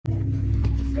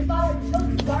Your father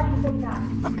chose to guard you from that.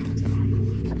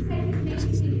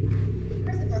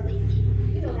 Christopher Lee.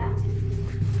 You know that.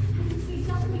 You see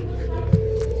something you really like.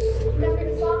 You're never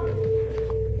gonna stop it.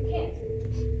 You can't.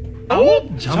 Oh,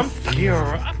 jump here.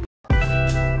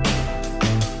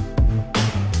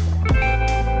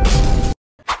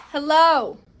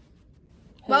 Hello.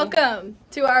 Welcome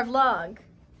to our vlog.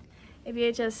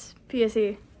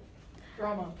 ABHSPAC.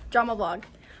 Drama vlog.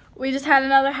 We just had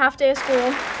another half day of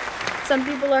school. Some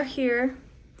people are here.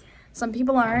 Some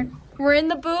people aren't. We're in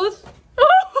the booth.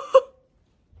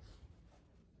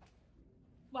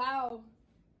 Wow.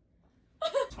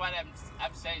 That's why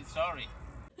I'm saying sorry.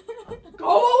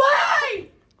 Go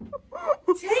away! Go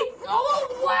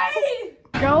away!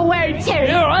 Go away, I'm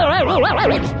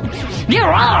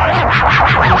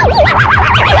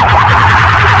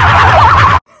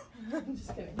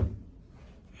just kidding.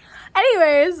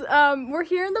 Anyways, we're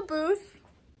here in the booth.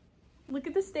 Look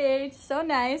at the stage. So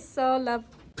nice, so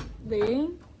lovely.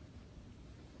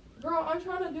 Girl, I'm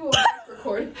trying to do a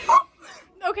recording.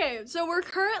 Okay, so we're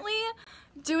currently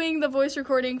doing the voice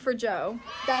recording for Joe.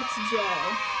 That's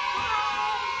Joe.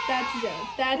 That's Joe.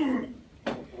 That's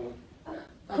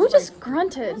who just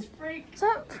grunted? That's Frank. What's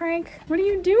up, Frank? What are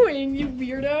you doing, you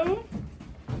weirdo?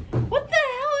 What the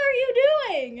hell are you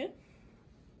doing?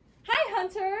 Hi,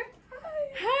 Hunter.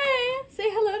 Hi. Say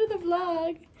hello to the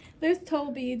vlog. There's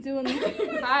Toby doing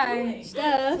hi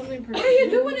stuff. What are you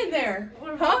doing in there?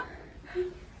 Huh?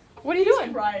 What are you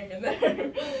doing? Crying in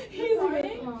there. He's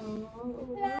crying.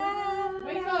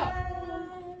 Wake up.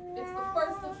 It's the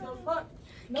first of the month.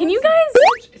 Can you guys?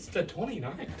 It's the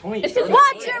 29th. 20th. It's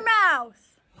watch your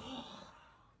mouth.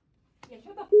 Yeah,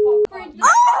 shut the fuck up.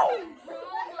 Oh!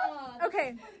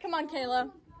 Okay, come on,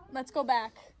 Kayla. Let's go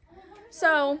back.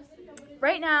 So,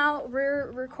 right now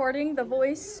we're recording the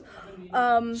voice.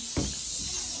 Stop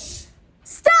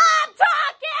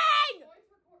talking!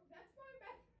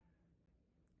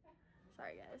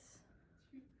 Sorry, guys.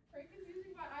 Frank is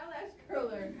using my eyelash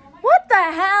curler. What the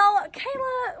hell,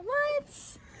 Kayla? What?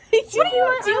 What are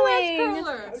you doing?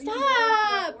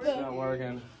 Stop! It's not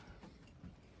working.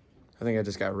 I think I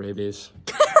just got rabies.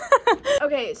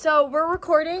 Okay, so we're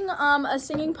recording a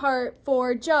singing part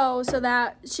for Joe so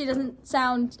that she doesn't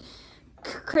sound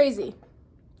crazy,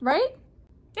 right?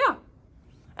 Yeah.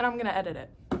 And I'm gonna edit it.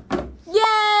 Yay! And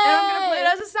I'm gonna play it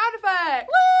as a sound effect.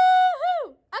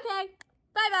 Woohoo! Okay,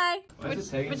 bye-bye. What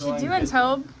What you doing,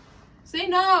 Tobe? Say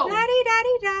no.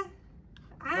 Da-dee-da-dee-da.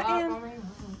 I am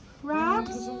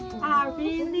rocks. I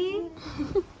really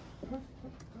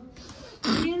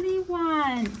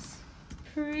want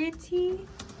pretty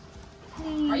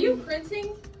Are you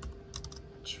printing?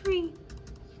 tree.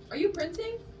 Are you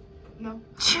printing? No.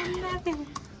 Another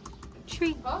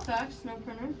tree. Oh, facts. No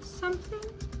printer. Something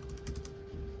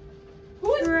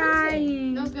Who is trying.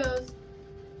 printing? Those goes.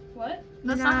 What?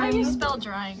 That's not how you spell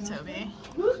drying, Toby.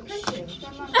 Who's printing?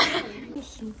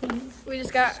 We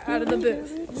just got out of the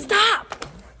booth. Stop!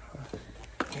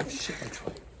 Oh, shit,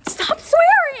 Stop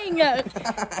swearing!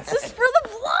 This is for the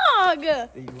vlog!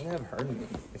 you would have heard me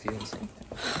if you didn't say anything.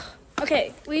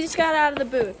 Okay, we just got out of the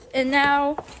booth, and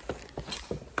now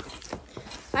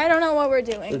I don't know what we're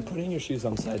They're doing. putting your shoes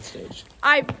on side stage.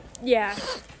 Yeah.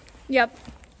 Yep.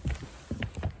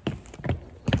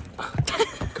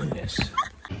 Goodness.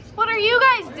 What are you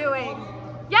guys doing?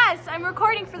 Yes, I'm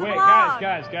recording for the Wait, vlog.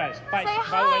 guys. By Say the way,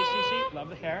 hi. Cece, love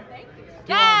the hair.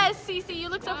 Yes, Cece, you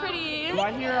look so pretty. Do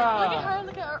I hear Look at her,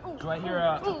 look at her. Ooh. Do I hear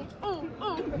Ooh, ooh,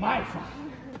 ooh. my phone?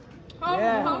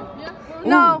 Yeah.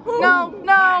 No.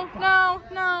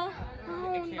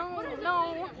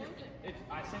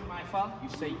 I say my fa, you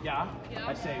say ya.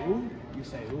 I say ooh, you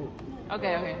say ooh.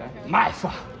 Okay. My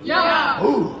fa. Yeah.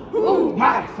 Ooh,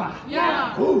 my fa.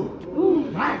 Yeah. Ooh,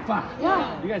 my fa.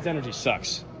 Yeah. You guys' energy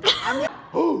sucks.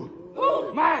 Ooh,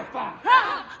 my fa.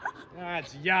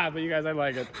 That's yeah, but you guys, I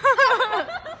like it.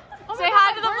 Say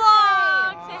hi to the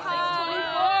vlog. Say hi.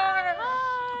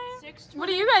 What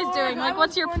are you guys doing? Like,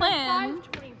 what's your plan?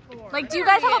 Like, do you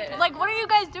guys have a, like, what are you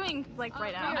guys doing, like,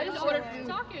 right now? I just ordered food.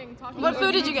 Talking. What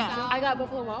food did you get? I got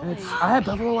Buffalo Wild Wings. I had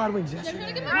Buffalo Wild Wings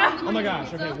yesterday. Oh my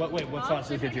gosh, okay, what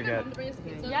sauces did you get?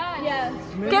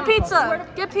 Get pizza.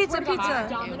 Get pizza.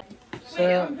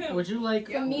 So, would you like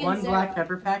one black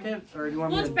pepper packet, or do you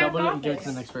want me to double it and give it to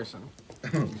the next person?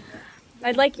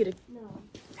 I'd like you to. No.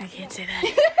 I can't say that.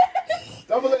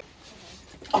 Double it!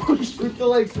 Oh, sweep the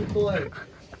leg, sweep the leg.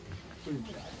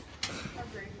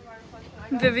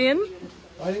 Vivian?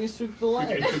 Why didn't you sweep the leg?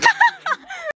 You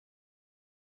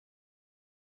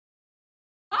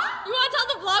want to tell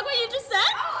the vlog what you just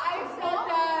said? I said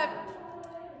that.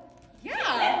 Yeah.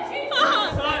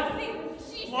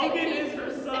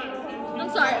 I'm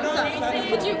sorry.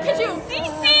 Could you?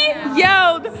 Cece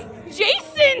yelled,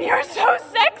 "Jason, you're so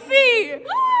sexy!"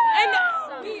 And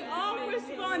we all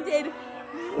responded,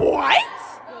 "What?"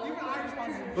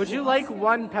 Would you like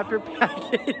one pepper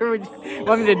packet, or would you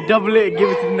want me to double it and give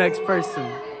it to the next person?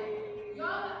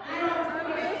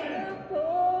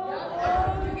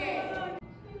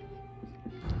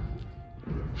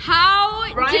 How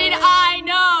did I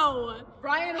know?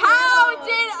 Ryan How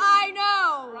did I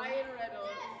know? Ryan Reynolds.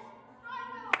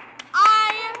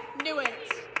 I knew it.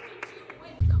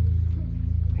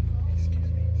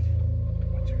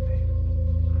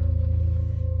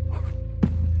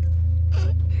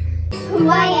 Who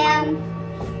I am.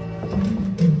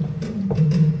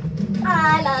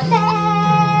 I love